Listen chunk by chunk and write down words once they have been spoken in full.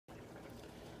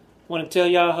Want to tell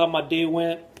y'all how my day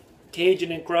went.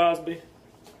 Cajun and Crosby.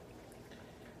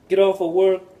 Get off of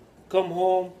work, come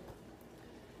home,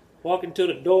 walk into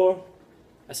the door.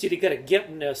 I see they got a gap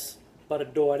nest by the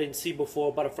door I didn't see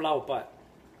before by the flower pot.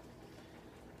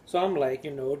 So I'm like,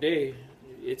 you know,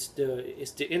 it's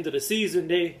the end of the season.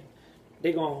 They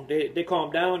calm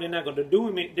down. They're not gonna do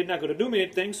me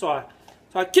anything. So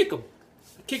I kick them.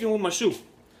 I kick them with my shoe.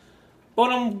 But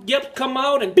them gaps come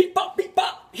out and beep pop,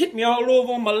 hit me all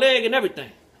over on my leg and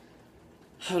everything.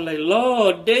 I was like,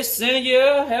 Lord, they send you,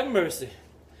 have mercy.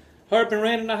 Hurry up and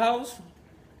ran in the house.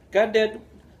 Went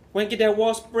and get that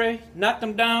wall spray, knocked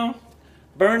them down,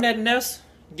 burned that nest,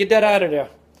 get that out of there.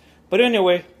 But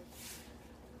anyway,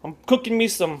 I'm cooking me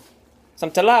some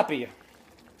tilapia.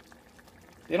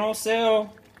 They don't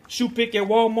sell shoe pick at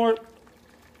Walmart,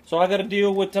 so I gotta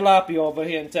deal with tilapia over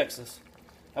here in Texas.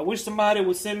 I wish somebody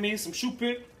would send me some shoe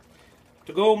pick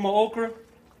to go with my okra.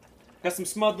 Got some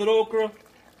smothered okra,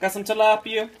 got some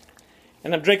tilapia,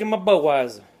 and I'm drinking my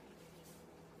Budweiser.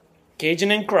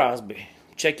 Cajun and Crosby.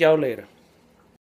 Check y'all later.